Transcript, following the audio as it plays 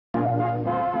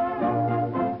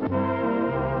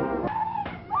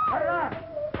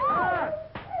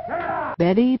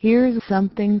Betty hears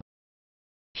something.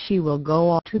 She will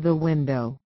go up to the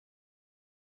window.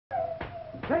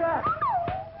 I'll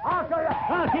show you.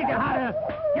 I'll teach you how to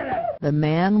get it. The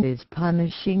man is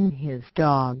punishing his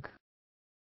dog.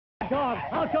 Dog,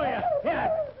 I'll show you. Yeah.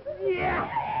 Yeah.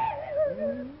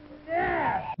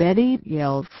 Yeah. Betty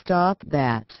yells, "Stop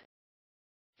that!"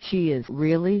 She is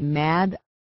really mad.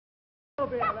 I'll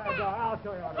show you how to do. I'll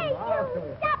show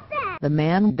you. Stop that! The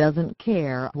man doesn't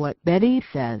care what Betty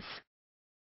says,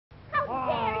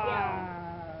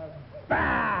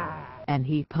 Bah! and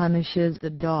he punishes the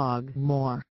dog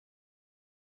more.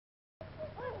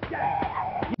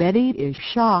 Betty is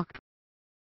shocked.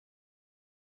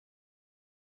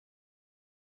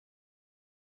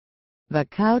 The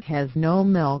cow has no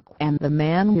milk and the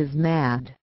man is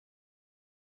mad.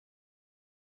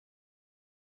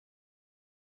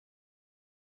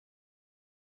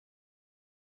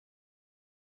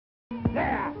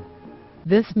 There.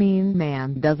 This mean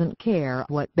man doesn't care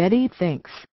what Betty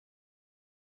thinks.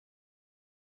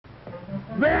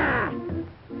 Bah!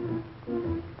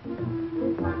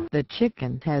 The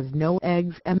chicken has no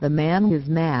eggs and the man is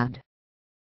mad.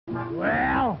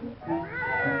 Well,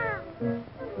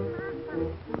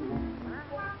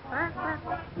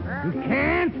 you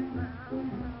can't.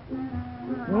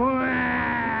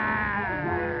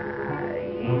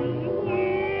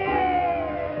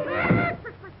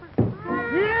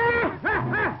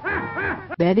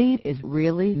 Betty is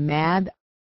really mad.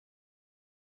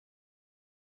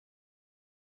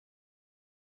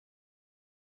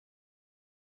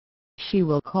 She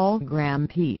will call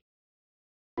Grampy.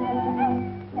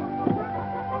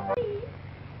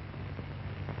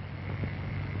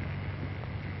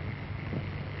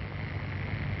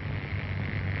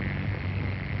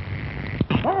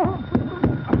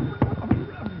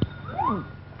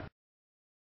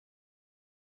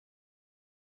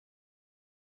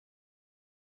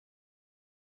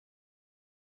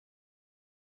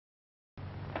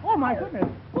 Oh my goodness!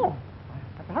 Oh, I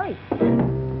have to hurry.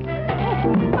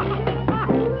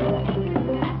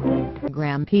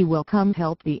 Grampy will come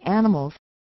help the animals.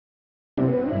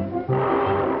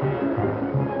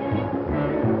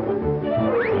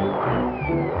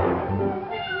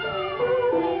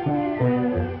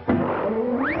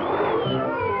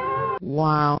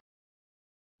 Wow!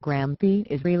 Grampy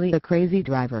is really a crazy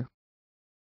driver.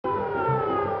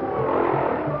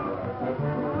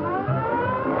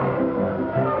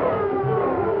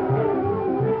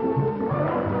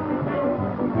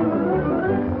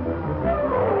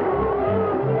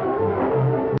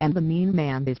 And the mean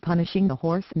man is punishing the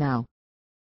horse now.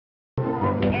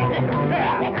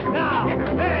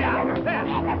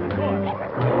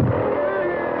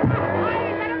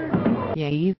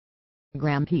 Yay!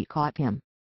 Grampy caught him.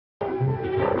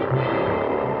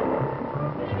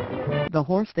 The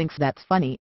horse thinks that's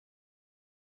funny.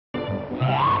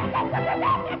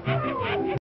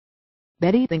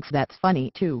 Betty thinks that's funny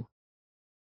too.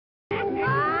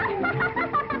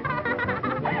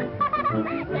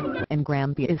 And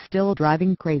Grampy is still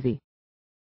driving crazy.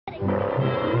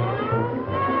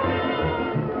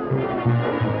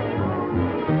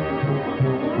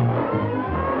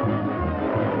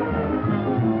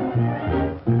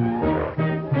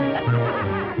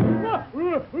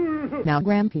 Now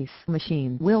Grampy's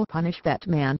machine will punish that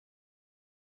man.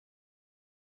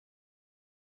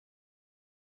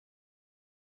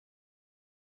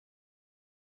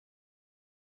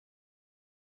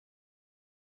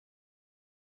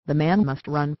 The man must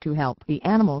run to help the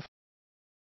animals.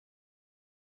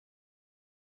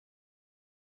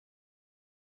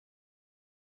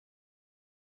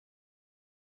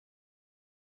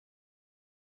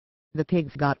 The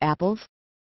pigs got apples.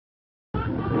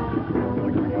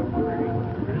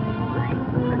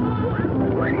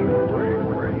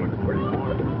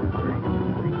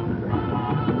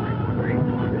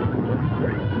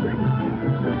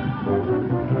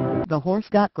 The horse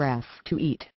got grass to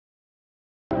eat.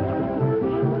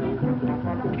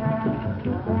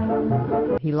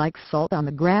 He likes salt on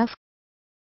the grass.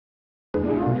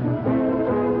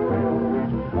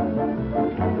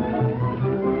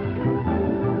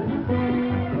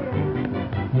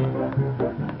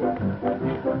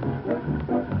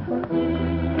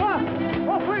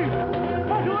 Oh, please!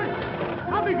 Don't do it!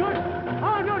 I'll be good!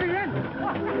 I'll do it again!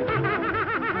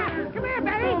 Come here,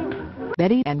 Betty!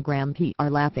 Betty and Grampy are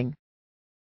laughing.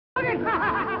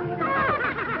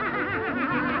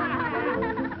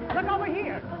 Look over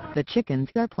here! The chickens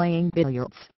are playing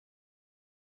billiards.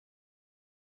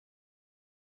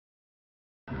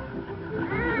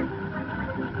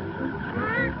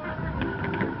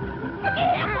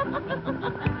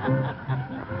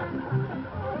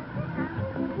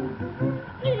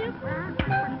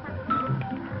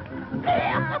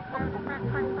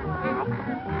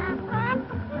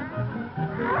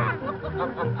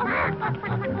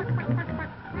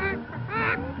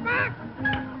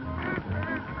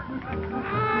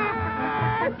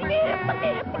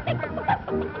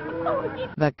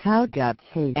 The cow got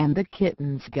hay and the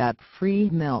kittens got free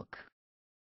milk.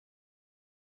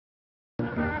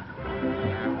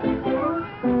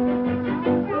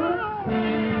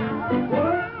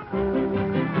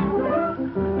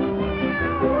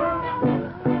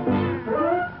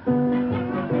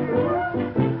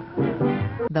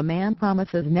 The man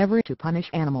promises never to punish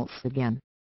animals again.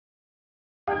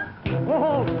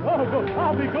 Oh, good.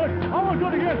 I'll be good. I won't do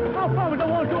it again. I promise I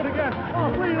won't do it again.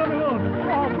 Oh, please let me alone.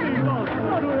 Oh, please, Lord.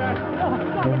 Don't do that. Oh,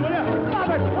 stop it, will you? Stop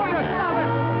it. Will you? Stop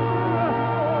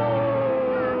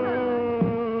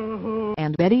it.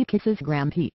 And Betty kisses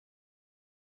Grampy.